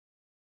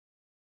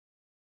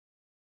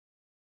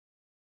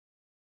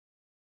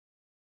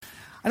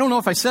I don't know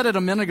if I said it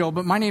a minute ago,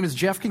 but my name is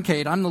Jeff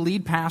Kincaid. I'm the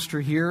lead pastor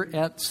here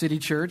at City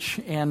Church.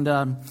 And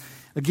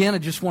again, I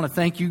just want to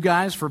thank you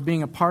guys for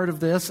being a part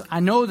of this. I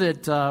know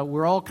that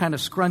we're all kind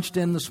of scrunched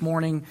in this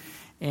morning,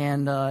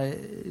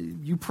 and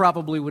you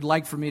probably would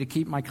like for me to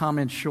keep my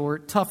comments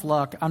short. Tough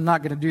luck. I'm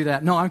not going to do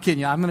that. No, I'm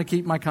kidding you. I'm going to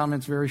keep my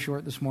comments very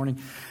short this morning.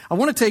 I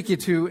want to take you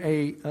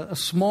to a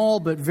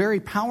small but very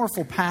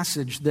powerful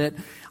passage that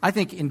I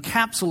think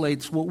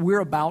encapsulates what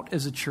we're about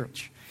as a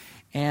church.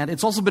 And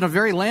it's also been a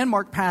very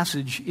landmark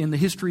passage in the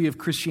history of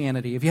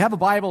Christianity. If you have a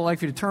Bible, I'd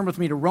like you to turn with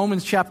me to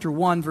Romans chapter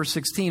 1, verse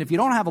 16. If you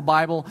don't have a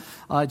Bible,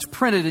 it's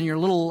printed in your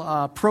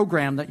little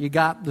program that you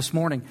got this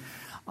morning.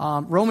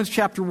 Romans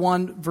chapter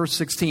 1, verse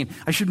 16.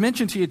 I should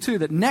mention to you, too,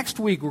 that next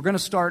week we're going to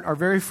start our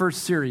very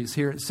first series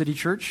here at City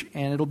Church,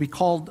 and it'll be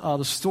called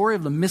The Story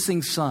of the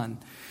Missing Son.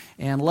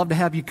 And I'd love to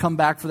have you come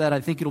back for that. I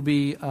think it'll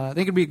be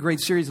a great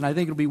series, and I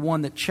think it'll be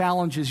one that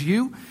challenges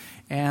you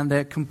and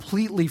that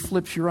completely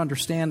flips your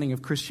understanding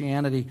of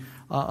Christianity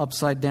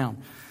upside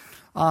down.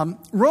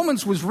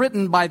 Romans was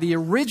written by the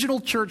original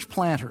church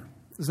planter.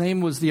 His name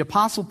was the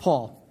Apostle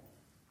Paul.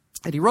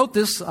 And he wrote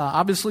this,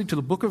 obviously, to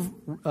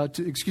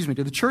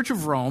the Church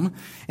of Rome.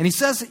 And he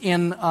says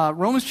in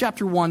Romans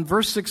chapter 1,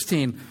 verse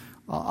 16,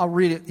 I'll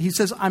read it. He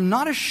says, "I'm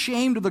not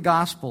ashamed of the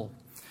gospel,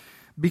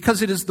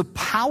 because it is the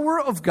power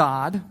of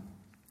God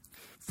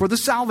for the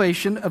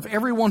salvation of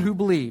everyone who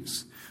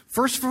believes.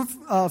 First for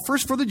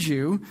the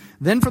Jew,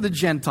 then for the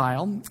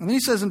Gentile." And then he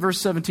says in verse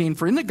 17,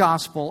 "For in the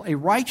gospel a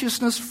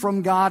righteousness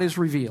from God is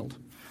revealed,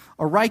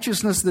 a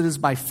righteousness that is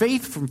by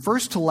faith from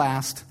first to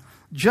last,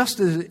 just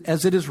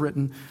as it is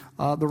written,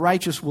 the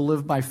righteous will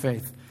live by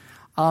faith."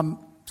 I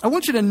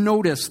want you to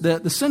notice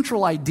that the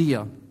central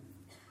idea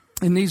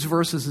in these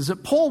verses is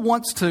that Paul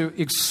wants to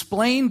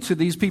explain to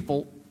these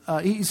people.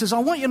 He says, I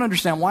want you to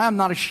understand why I'm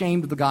not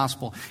ashamed of the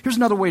gospel. Here's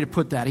another way to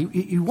put that.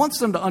 He wants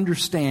them to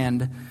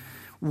understand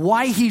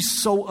why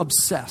he's so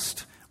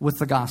obsessed with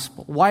the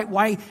gospel.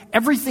 Why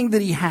everything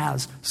that he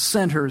has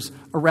centers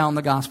around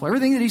the gospel.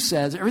 Everything that he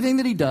says, everything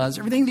that he does,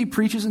 everything that he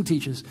preaches and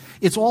teaches,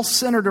 it's all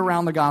centered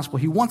around the gospel.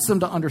 He wants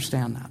them to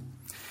understand that.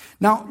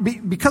 Now,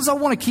 because I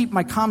want to keep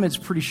my comments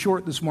pretty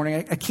short this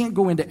morning, I can't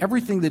go into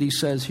everything that he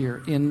says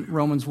here in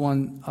Romans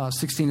 1,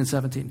 16 and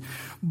 17.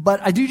 But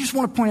I do just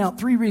want to point out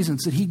three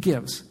reasons that he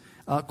gives.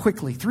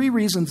 Quickly, three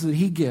reasons that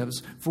he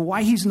gives for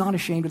why he's not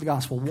ashamed of the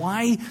gospel,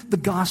 why the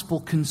gospel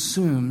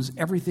consumes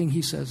everything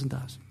he says and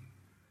does.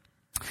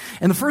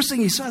 And the first thing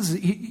he says,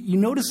 you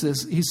notice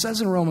this, he says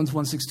in Romans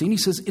 1:16, he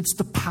says it's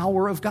the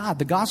power of God.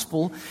 The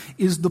gospel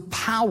is the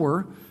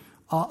power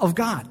of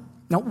God.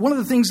 Now, one of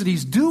the things that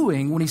he's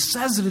doing when he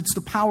says that it's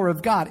the power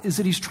of God is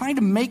that he's trying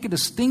to make a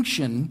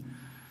distinction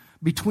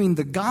between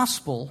the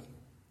gospel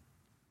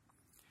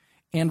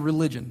and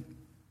religion.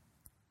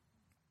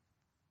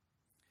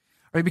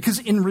 Right, because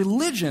in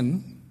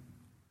religion,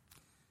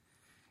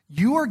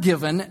 you're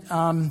given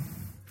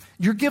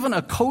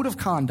a code of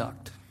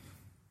conduct.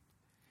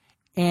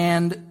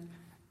 And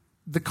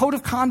the code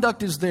of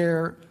conduct is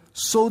there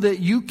so that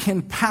you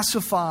can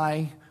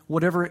pacify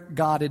whatever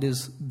God it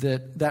is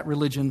that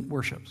religion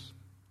worships.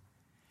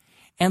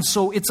 And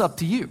so it's up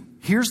to you.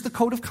 Here's the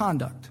code of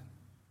conduct.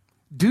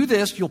 Do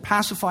this, you'll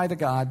pacify the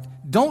God.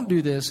 Don't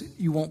do this,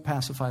 you won't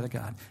pacify the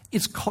God.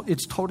 It's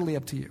totally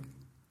up to you.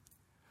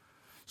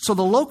 So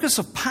the locus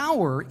of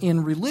power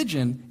in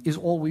religion is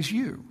always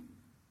you.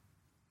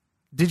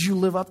 Did you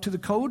live up to the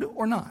code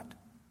or not?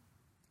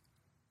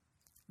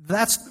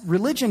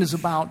 Religion is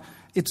about,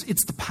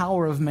 it's the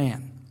power of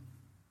man.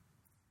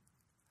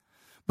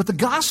 But the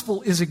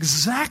gospel is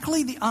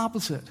exactly the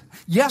opposite.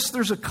 Yes,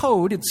 there's a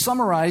code. It's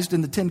summarized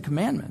in the Ten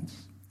Commandments.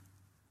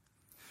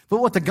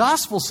 But what the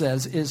gospel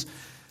says is,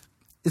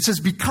 it says,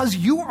 because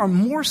you are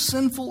more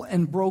sinful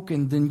and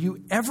broken than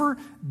you ever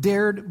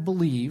dared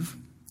believe,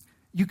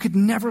 you could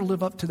never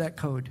live up to that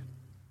code.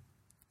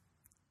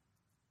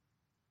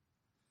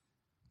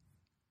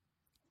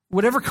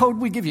 Whatever code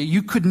we give you,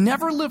 you could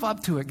never live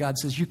up to it, God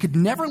says. You could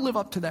never live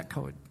up to that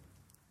code.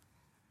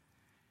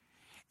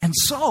 And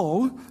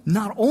so,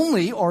 not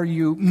only are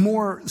you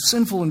more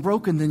sinful and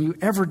broken than you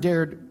ever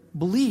dared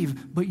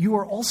believe, but you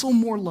are also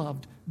more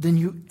loved than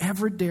you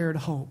ever dared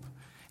hope.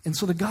 And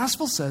so the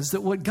gospel says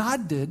that what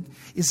God did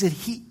is that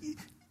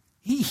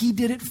He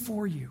did it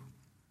for you.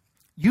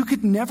 You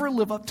could never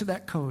live up to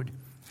that code.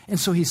 And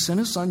so he sent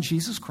his son,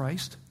 Jesus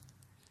Christ,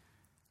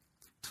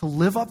 to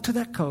live up to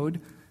that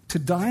code, to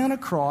die on a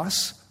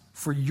cross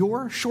for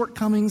your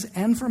shortcomings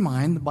and for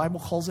mine. The Bible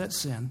calls that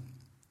sin.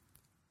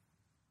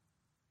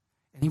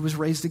 And he was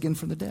raised again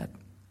from the dead.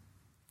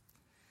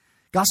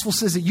 Gospel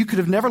says that you could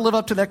have never lived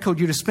up to that code.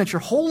 You'd have spent your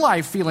whole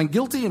life feeling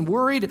guilty and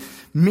worried,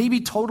 maybe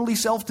totally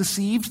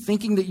self-deceived,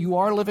 thinking that you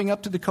are living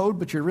up to the code,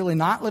 but you're really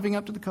not living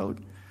up to the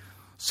code.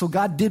 So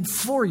God did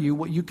for you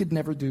what you could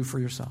never do for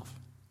yourself.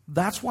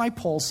 That's why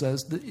Paul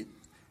says that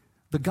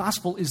the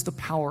gospel is the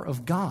power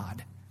of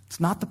God. It's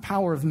not the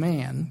power of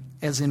man,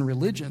 as in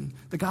religion.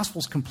 The gospel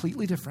is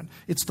completely different.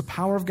 It's the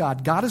power of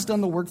God. God has done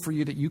the work for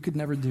you that you could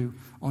never do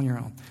on your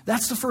own.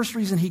 That's the first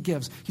reason he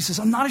gives. He says,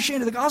 I'm not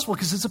ashamed of the gospel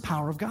because it's the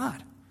power of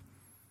God.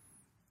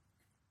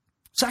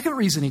 Second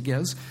reason he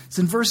gives, it's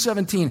in verse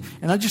 17,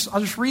 and I'll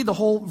just read the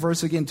whole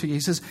verse again to you.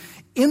 He says,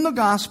 in the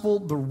gospel,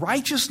 the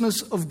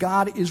righteousness of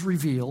God is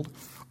revealed,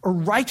 a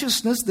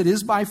righteousness that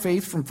is by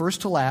faith from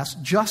first to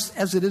last, just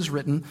as it is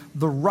written,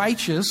 the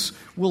righteous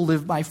will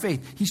live by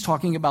faith. He's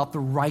talking about the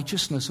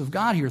righteousness of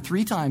God here.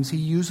 3 times he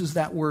uses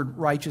that word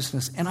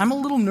righteousness. And I'm a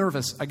little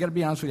nervous, I got to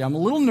be honest with you, I'm a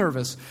little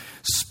nervous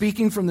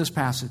speaking from this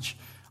passage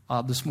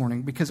this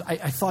morning, because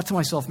I thought to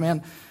myself,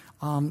 man,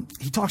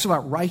 he talks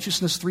about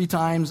righteousness 3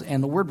 times,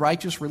 and the word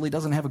righteous really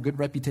doesn't have a good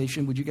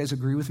reputation. Would you guys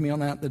agree with me on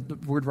that the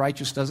word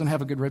righteous doesn't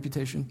have a good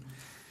reputation?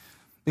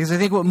 Because I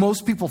think what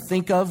most people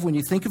think of when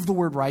you think of the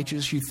word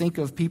righteous, you think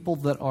of people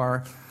that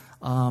are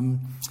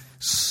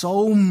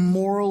so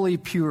morally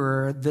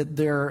pure that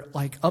they're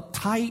like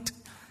uptight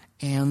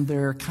and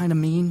they're kind of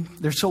mean.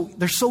 They're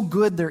so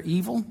good they're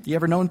evil. You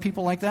ever known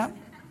people like that?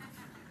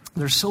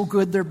 They're so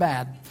good they're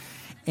bad.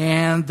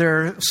 And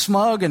they're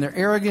smug and they're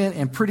arrogant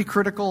and pretty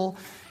critical.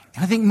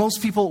 And I think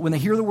most people, when they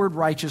hear the word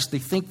righteous, they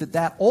think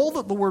that all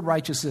that the word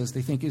righteous is,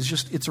 they think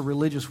it's a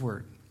religious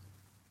word.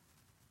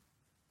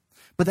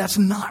 But that's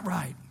not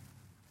right.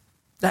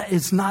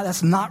 That's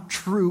not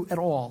true at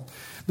all.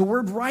 The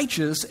word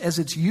righteous, as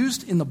it's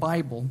used in the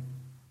Bible,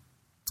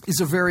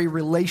 is a very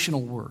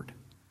relational word.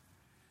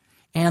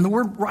 And the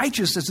word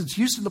righteous, as it's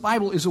used in the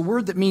Bible, is a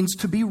word that means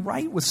to be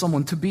right with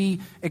someone, to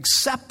be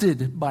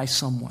accepted by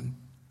someone,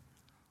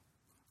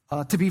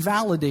 to be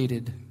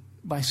validated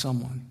by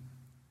someone,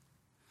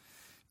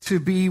 to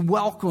be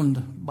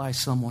welcomed by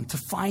someone, to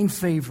find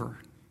favor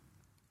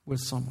with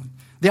someone.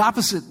 The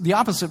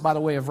opposite, by the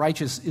way, of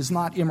righteous is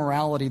not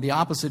immorality. The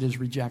opposite is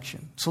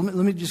rejection. So let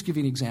me just give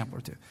you an example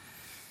or two.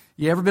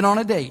 You ever been on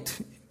a date?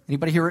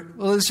 Anybody here?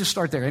 Well, let's just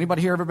start there.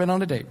 Anybody here ever been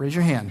on a date? Raise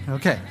your hand.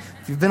 Okay.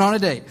 If you've been on a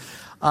date.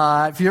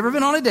 If you've ever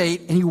been on a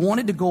date and you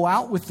wanted to go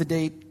out with the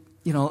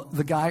date,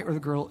 the guy or the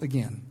girl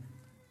again.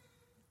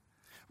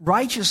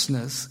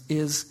 Righteousness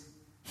is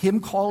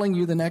him calling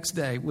you the next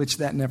day, which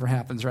that never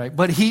happens, right?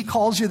 But he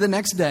calls you the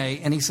next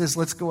day and he says,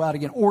 let's go out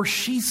again. Or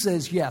she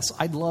says, yes,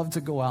 I'd love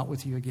to go out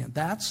with you again.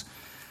 That's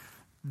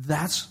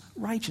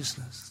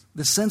righteousness.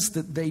 The sense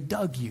that they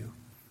dug you,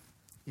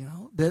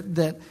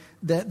 that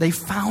they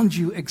found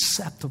you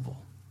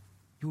acceptable.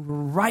 You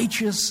were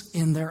righteous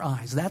in their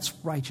eyes. That's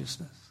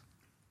righteousness.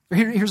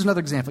 Here's another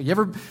example. You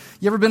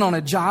ever been on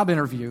a job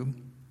interview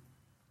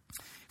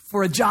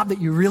for a job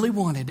that you really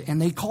wanted,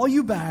 and they call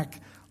you back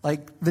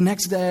like the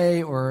next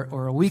day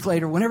or a week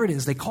later, whenever it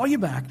is, they call you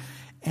back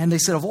and they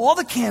said, of all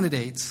the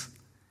candidates,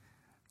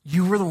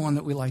 you were the one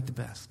that we liked the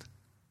best.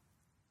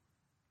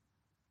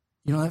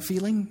 You know that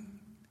feeling?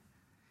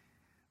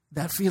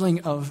 That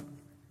feeling of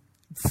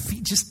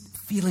just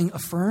feeling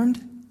affirmed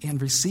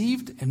and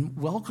received and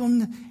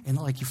welcomed, and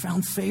like you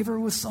found favor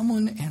with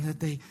someone and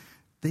that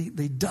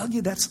they dug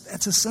you.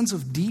 That's a sense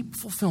of deep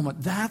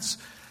fulfillment. That's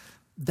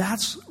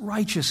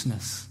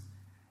righteousness.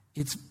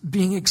 It's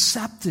being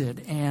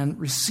accepted and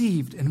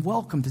received and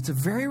welcomed. It's a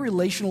very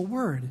relational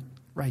word,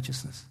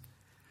 righteousness.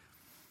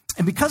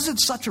 And because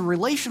it's such a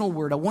relational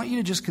word, I want you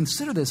to just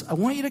consider this. I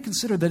want you to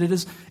consider that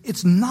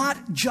it's not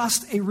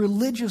just a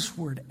religious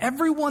word.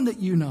 Everyone that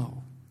you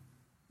know,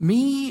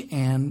 me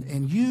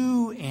and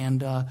you and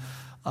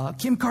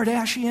Kim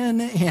Kardashian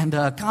and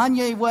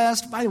Kanye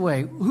West. By the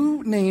way,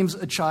 who names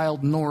a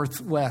child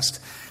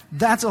Northwest?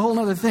 That's a whole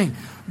other thing.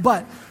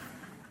 But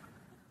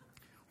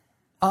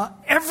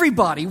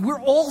everybody, we're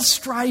all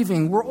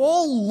striving, we're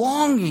all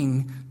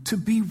longing to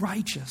be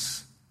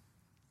righteous.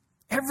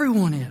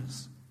 Everyone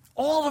is.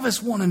 All of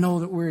us want to know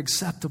that we're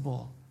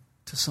acceptable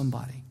to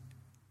somebody.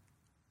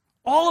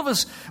 All of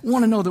us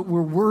want to know that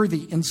we're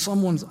worthy in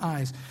someone's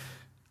eyes.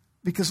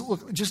 Because,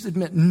 look, just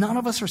admit, none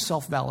of us are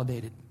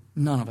self-validated.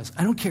 None of us.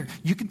 I don't care.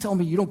 You can tell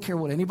me you don't care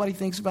what anybody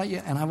thinks about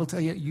you, and I will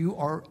tell you, you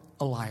are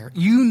a liar.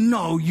 You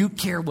know you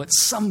care what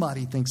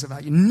somebody thinks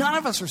about you. None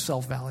of us are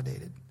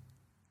self-validated.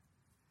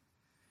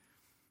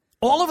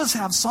 All of us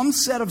have some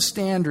set of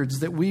standards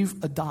that we've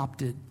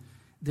adopted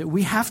that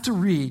we have to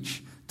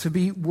reach to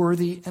be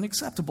worthy and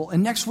acceptable.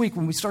 And next week,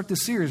 when we start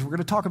this series, we're going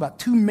to talk about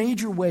 2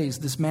 major ways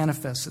this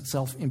manifests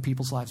itself in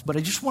people's lives. But I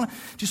just want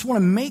to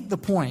make the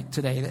point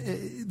today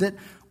that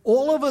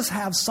all of us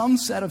have some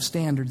set of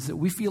standards that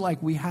we feel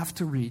like we have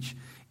to reach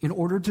in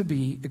order to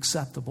be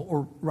acceptable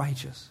or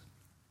righteous.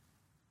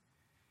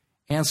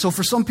 And so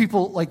for some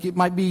people, like it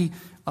might be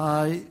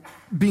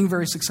being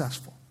very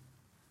successful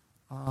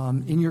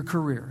in your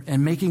career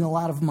and making a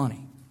lot of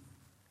money.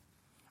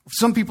 For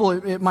some people,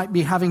 it might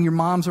be having your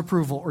mom's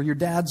approval or your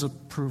dad's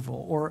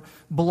approval or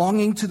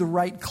belonging to the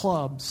right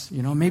clubs.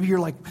 Maybe you're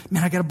like,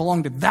 man, I got to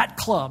belong to that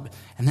club,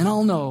 and then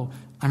I'll know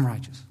I'm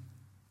righteous.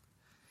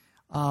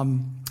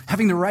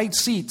 Having the right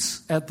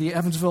seats at the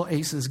Evansville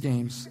Aces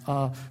games,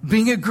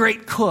 being a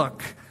great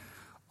cook,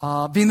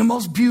 being the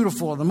most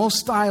beautiful, the most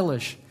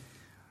stylish,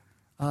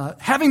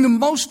 having the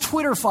most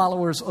Twitter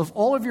followers of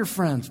all of your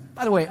friends.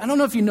 By the way, I don't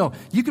know if you know,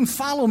 you can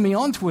follow me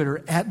on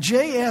Twitter at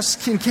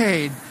JS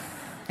Kincaid.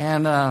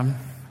 And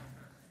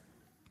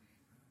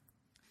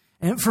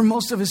for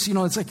most of us,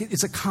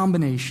 it's a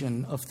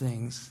combination of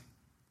things.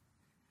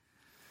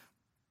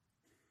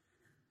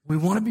 We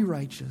want to be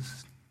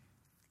righteous.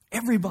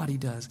 Everybody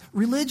does.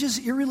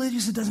 Religious,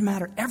 irreligious, it doesn't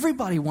matter.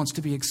 Everybody wants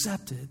to be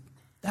accepted.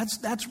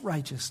 That's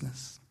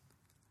righteousness.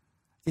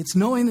 It's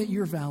knowing that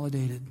you're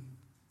validated.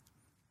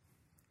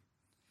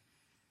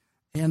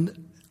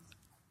 And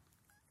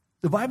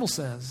the Bible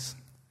says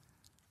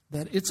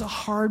that it's a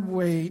hard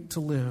way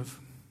to live,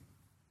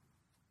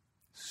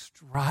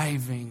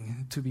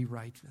 striving to be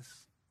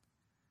righteous.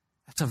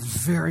 That's a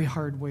very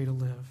hard way to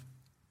live.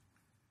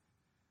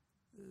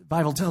 The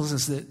Bible tells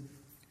us that,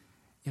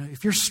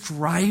 if you're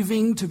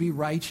striving to be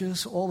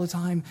righteous all the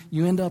time,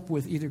 you end up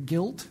with either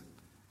guilt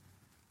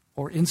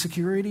or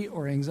insecurity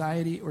or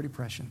anxiety or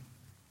depression.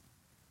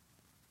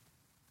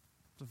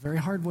 It's a very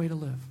hard way to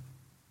live.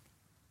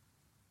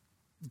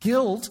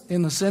 Guilt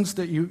in the sense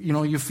that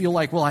you feel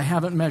like, well, I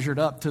haven't measured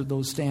up to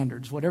those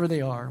standards, whatever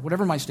they are,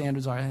 whatever my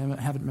standards are, I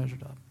haven't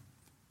measured up.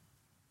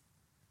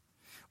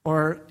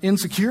 Or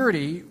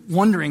insecurity,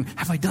 wondering,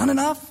 have I done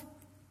enough?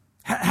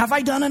 Have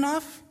I done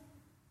enough?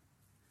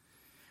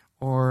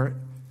 Or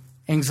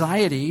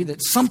anxiety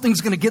that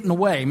something's going to get in the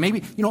way.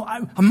 Maybe,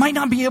 I might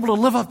not be able to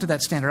live up to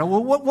that standard.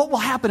 Well, what will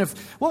happen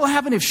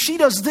if she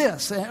does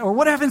this? Or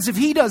what happens if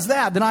he does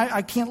that? Then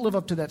I can't live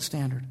up to that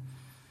standard.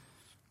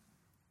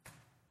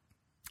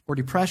 Or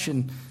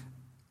depression,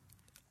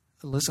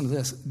 listen to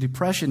this,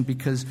 depression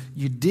because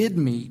you did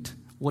meet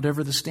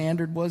whatever the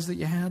standard was that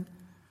you had,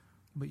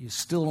 but you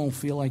still don't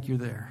feel like you're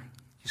there.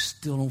 You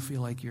still don't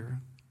feel like you're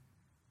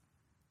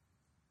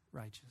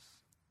righteous,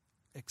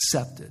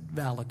 accepted,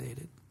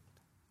 validated.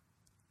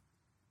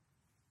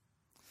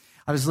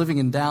 I was living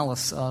in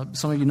Dallas.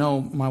 Some of you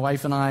know my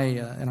wife and I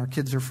and our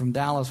kids are from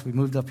Dallas. We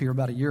moved up here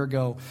about a year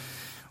ago.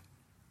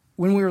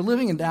 When we were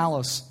living in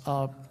Dallas,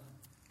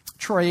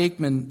 Troy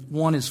Aikman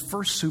won his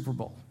first Super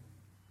Bowl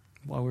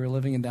while we were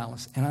living in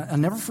Dallas. And I'll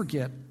never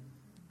forget,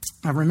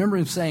 I remember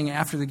him saying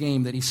after the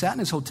game that he sat in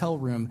his hotel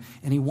room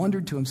and he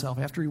wondered to himself,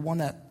 after he won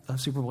that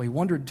Super Bowl, he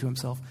wondered to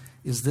himself,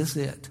 is this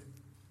it?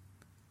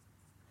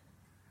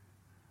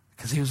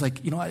 Because he was like,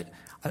 I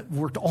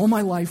worked all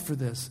my life for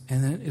this,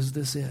 and then is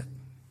this it?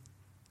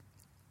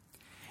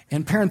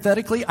 And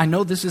parenthetically, I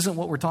know this isn't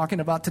what we're talking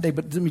about today,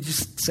 but let me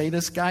just say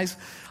this, guys.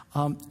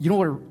 You know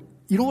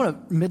what a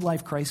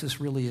midlife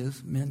crisis really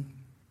is, men?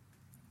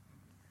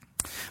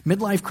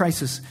 Midlife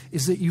crisis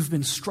is that you've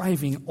been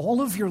striving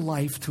all of your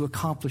life to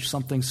accomplish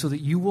something so that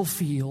you will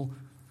feel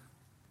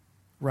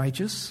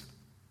righteous,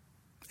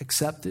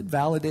 accepted,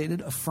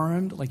 validated,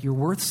 affirmed, like you're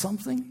worth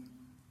something.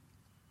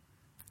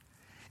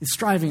 It's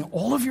striving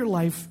all of your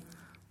life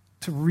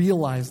to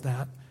realize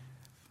that,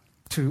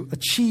 to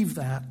achieve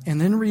that, and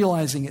then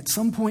realizing at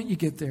some point you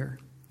get there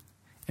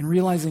and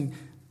realizing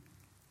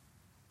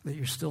that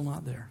you're still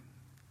not there.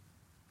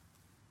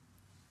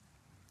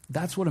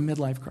 That's what a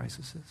midlife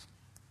crisis is.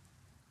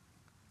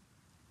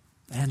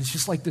 And it's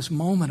just like this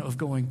moment of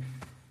going,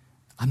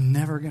 I'm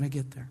never going to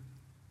get there.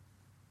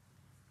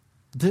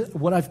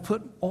 What I've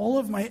put all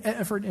of my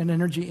effort and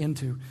energy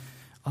into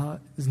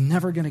is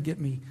never going to get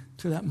me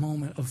to that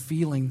moment of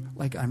feeling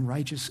like I'm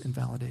righteous and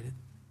validated.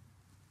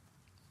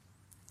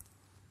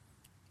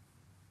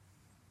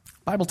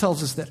 The Bible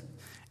tells us that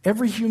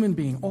every human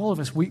being, all of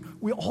us, we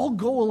all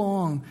go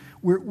along,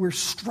 we're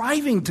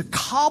striving to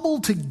cobble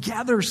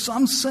together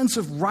some sense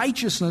of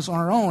righteousness on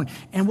our own.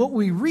 And what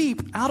we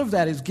reap out of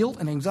that is guilt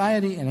and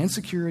anxiety and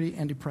insecurity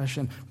and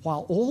depression,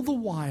 while all the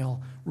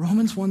while,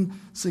 Romans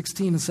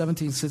 1:16 and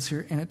 17 sits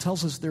here, and it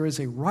tells us there is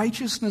a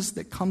righteousness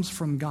that comes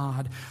from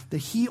God that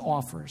He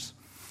offers.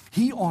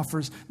 He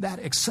offers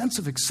that sense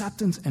of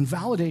acceptance and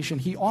validation.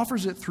 He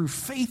offers it through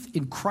faith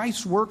in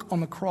Christ's work on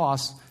the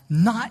cross,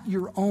 not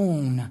your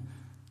own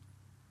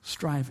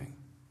striving.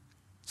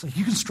 So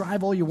you can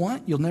strive all you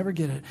want, you'll never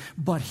get it.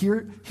 But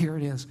here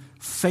it is.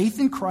 Faith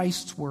in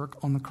Christ's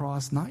work on the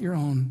cross, not your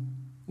own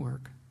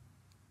work.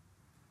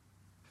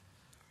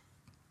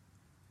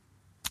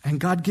 And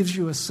God gives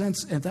you a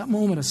sense, at that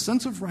moment, a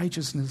sense of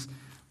righteousness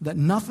that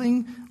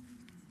nothing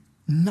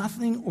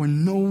or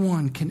no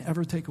one can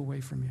ever take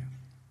away from you.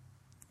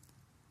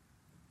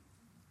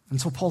 And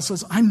so Paul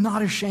says, I'm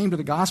not ashamed of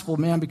the gospel,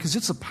 man, because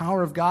it's the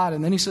power of God.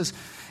 And then he says,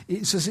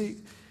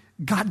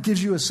 God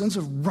gives you a sense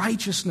of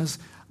righteousness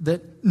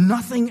that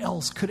nothing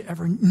else could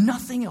ever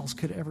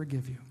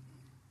give you.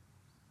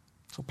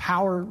 So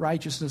power,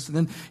 righteousness, and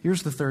then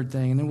here's the third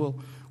thing, and then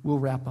we'll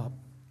wrap up.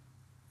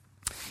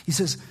 He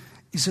says,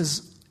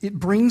 it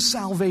brings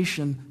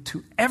salvation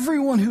to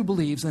everyone who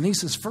believes. And he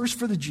says, first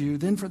for the Jew,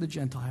 then for the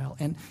Gentile.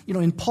 And,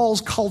 in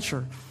Paul's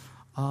culture,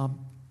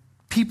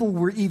 people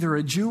were either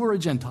a Jew or a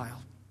Gentile.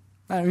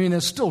 I mean,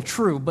 it's still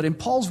true, but in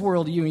Paul's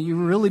world, you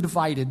were really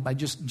divided by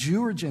just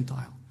Jew or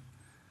Gentile.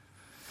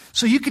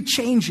 So you could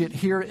change it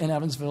here in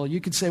Evansville.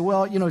 You could say,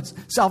 well,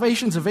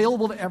 salvation's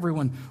available to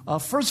everyone.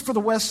 First for the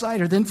West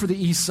Side, or then for the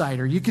East Side,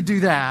 or you could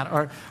do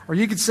that, or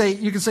you could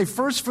say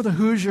first for the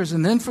Hoosiers,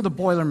 and then for the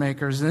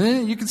Boilermakers, and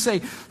then you could say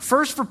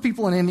first for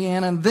people in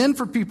Indiana, and then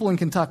for people in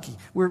Kentucky.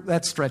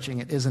 That's stretching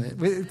it,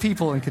 isn't it?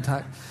 People in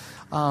Kentucky.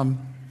 You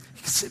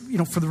could say,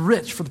 for the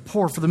rich, for the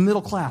poor, for the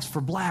middle class,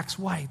 for blacks,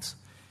 whites.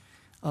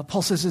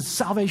 Paul says it's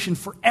salvation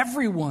for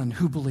everyone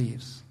who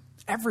believes.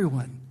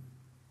 Everyone.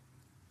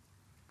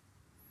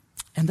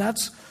 And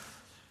that's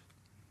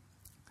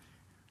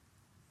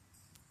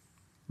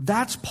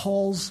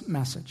Paul's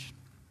message.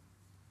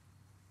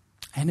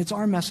 And it's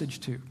our message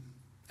too,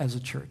 as a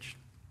church.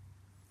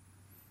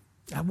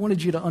 I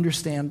wanted you to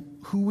understand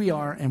who we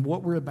are and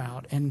what we're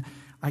about. And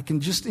I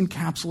can just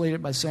encapsulate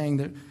it by saying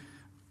that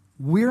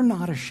we're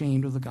not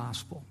ashamed of the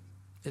gospel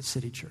at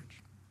City Church.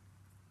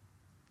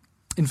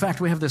 In fact,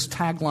 we have this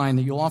tagline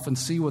that you'll often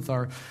see with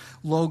our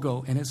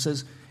logo, and it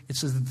says,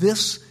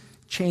 "This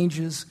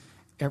changes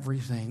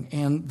everything."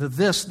 And the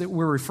 "this" that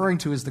we're referring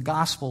to is the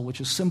gospel, which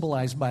is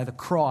symbolized by the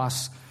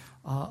cross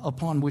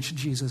upon which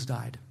Jesus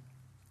died.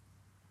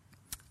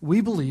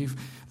 We believe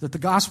that the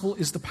gospel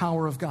is the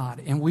power of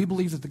God, and we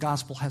believe that the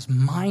gospel has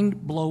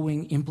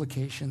mind-blowing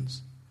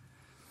implications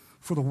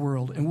for the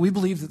world, and we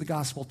believe that the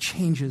gospel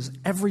changes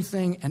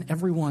everything and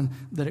everyone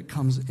that it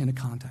comes into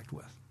contact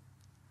with.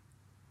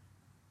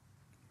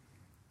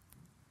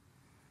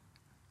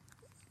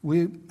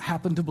 We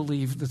happen to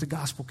believe that the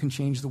gospel can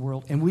change the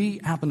world, and we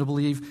happen to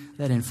believe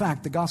that, in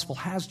fact, the gospel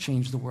has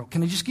changed the world.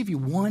 Can I just give you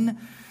one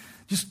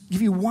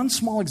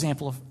small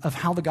example of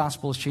how the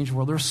gospel has changed the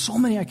world? There are so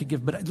many I could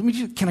give, but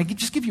can I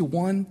just give you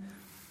one?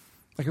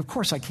 Like, of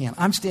course I can.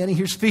 I'm standing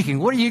here speaking.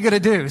 What are you going to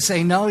do?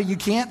 Say, no, you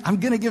can't? I'm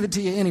going to give it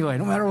to you anyway,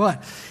 no matter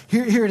what.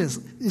 Here it is.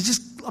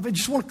 I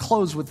just want to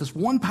close with this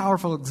one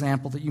powerful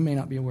example that you may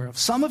not be aware of.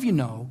 Some of you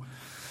know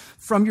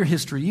from your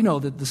history, you know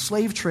that the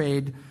slave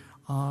trade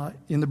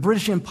in the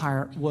British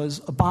Empire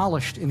was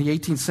abolished in the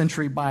 18th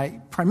century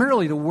by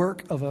primarily the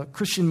work of a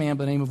Christian man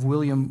by the name of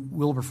William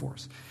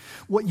Wilberforce.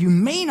 What you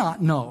may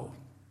not know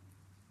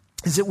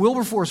is that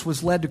Wilberforce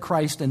was led to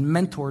Christ and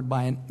mentored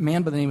by a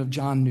man by the name of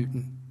John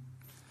Newton.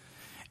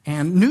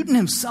 And Newton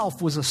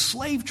himself was a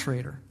slave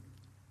trader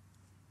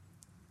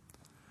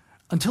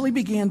until he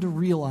began to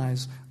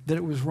realize that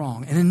it was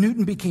wrong. And then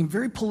Newton became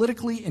very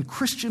politically and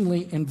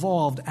Christianly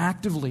involved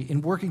actively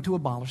in working to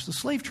abolish the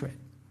slave trade.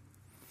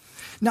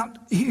 Now,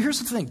 here's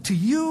the thing. To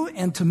you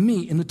and to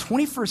me in the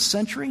 21st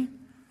century,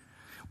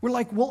 we're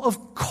like, well,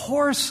 of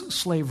course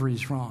slavery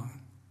is wrong.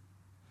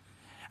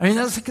 I mean,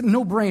 that's like a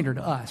no-brainer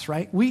to us,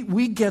 right?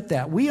 We get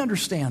that. We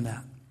understand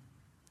that.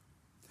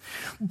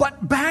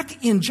 But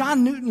back in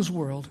John Newton's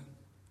world,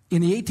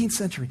 in the 18th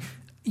century,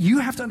 you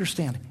have to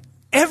understand,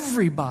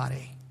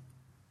 everybody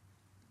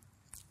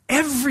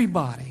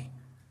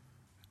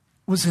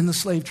was in the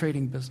slave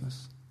trading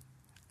business.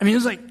 I mean, it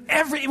was like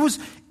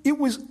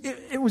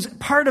it was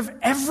part of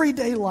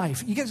everyday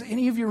life. You guys,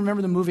 any of you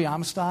remember the movie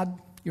Amistad?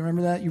 You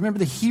remember that? You remember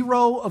the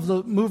hero of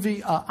the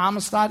movie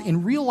Amistad?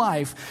 In real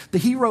life, the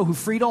hero who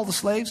freed all the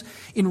slaves,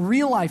 in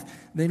real life,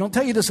 they don't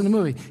tell you this in the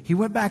movie, he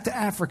went back to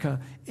Africa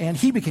and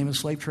he became a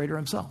slave trader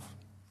himself.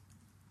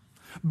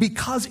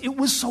 Because it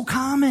was so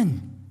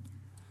common.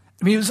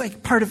 I mean, it was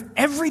like part of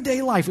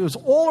everyday life. It was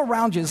all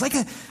around you. It's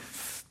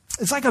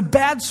like a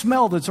bad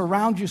smell that's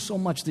around you so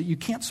much that you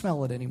can't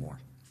smell it anymore.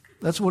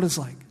 That's what it's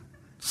like.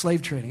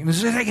 Slave trading. It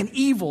was like an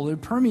evil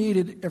that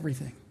permeated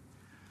everything.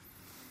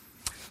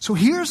 So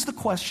here's the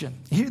question.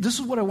 This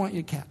is what I want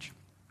you to catch.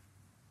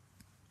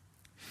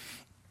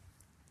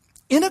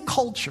 In a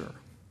culture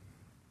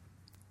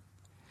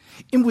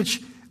in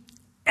which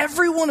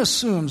everyone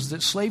assumes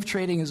that slave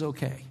trading is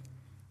okay,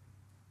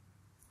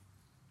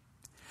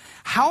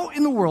 how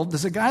in the world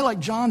does a guy like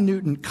John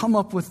Newton come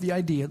up with the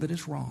idea that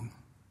it's wrong?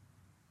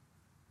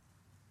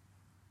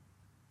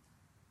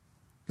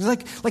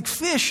 It's like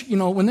fish, you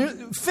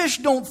know, fish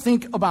don't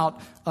think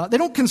about, they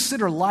don't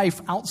consider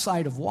life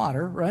outside of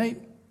water, right?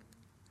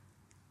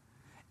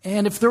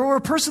 And if there were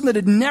a person that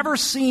had never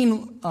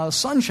seen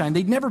sunshine,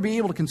 they'd never be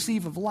able to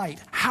conceive of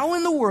light. How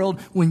in the world,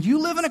 when you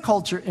live in a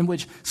culture in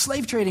which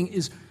slave trading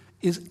is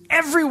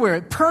everywhere,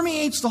 it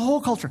permeates the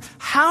whole culture,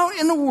 how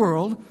in the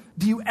world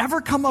do you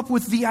ever come up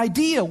with the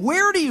idea?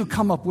 Where do you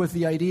come up with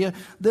the idea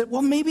that,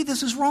 well, maybe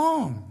this is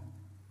wrong?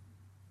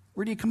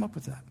 Where do you come up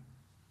with that?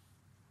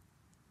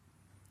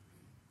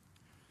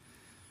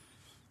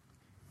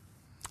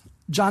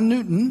 John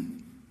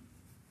Newton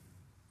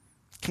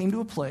came to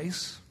a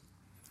place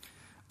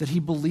that he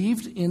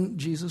believed in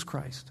Jesus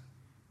Christ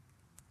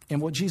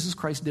and what Jesus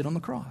Christ did on the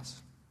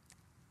cross.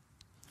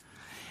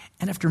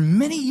 And after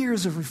many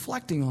years of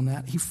reflecting on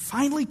that, he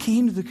finally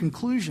came to the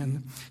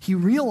conclusion, he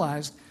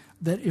realized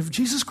that if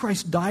Jesus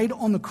Christ died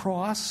on the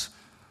cross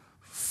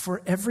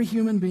for every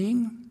human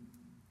being,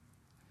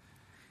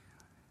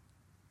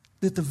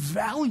 that the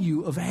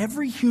value of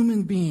every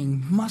human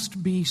being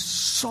must be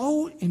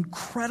so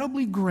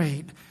incredibly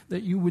great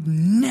that you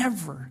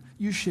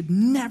should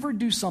never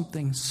do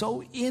something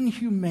so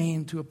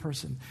inhumane to a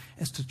person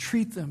as to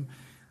treat them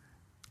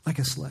like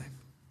a slave.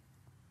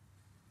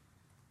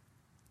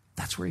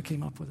 That's where he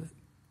came up with it.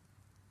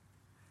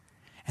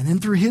 And then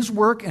through his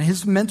work and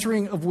his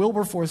mentoring of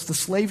Wilberforce, the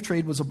slave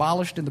trade was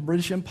abolished in the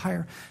British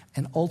Empire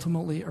and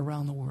ultimately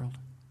around the world.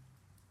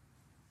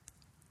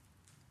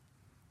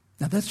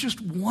 Now, that's just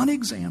one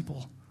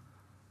example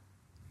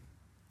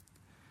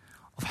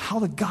of how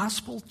the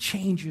gospel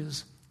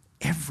changes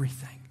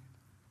everything.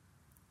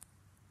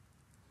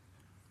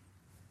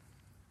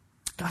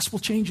 Gospel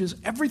changes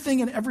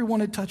everything and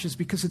everyone it touches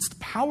because it's the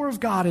power of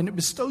God and it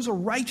bestows a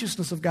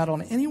righteousness of God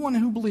on anyone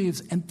who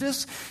believes. And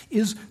this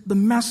is the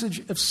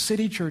message of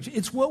City Church.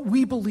 It's what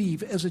we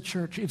believe as a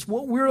church. It's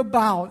what we're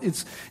about.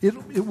 It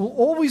will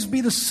always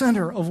be the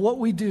center of what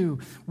we do.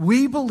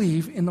 We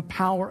believe in the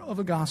power of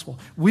the gospel.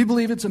 We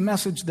believe it's a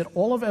message that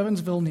all of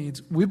Evansville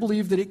needs. We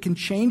believe that it can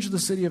change the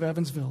city of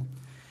Evansville.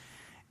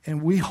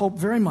 And we hope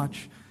very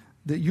much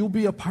that you'll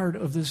be a part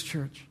of this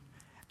church.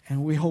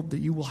 And we hope that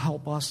you will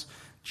help us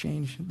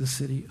change the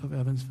city of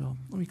Evansville.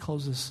 Let me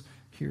close this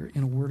here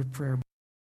in a word of prayer.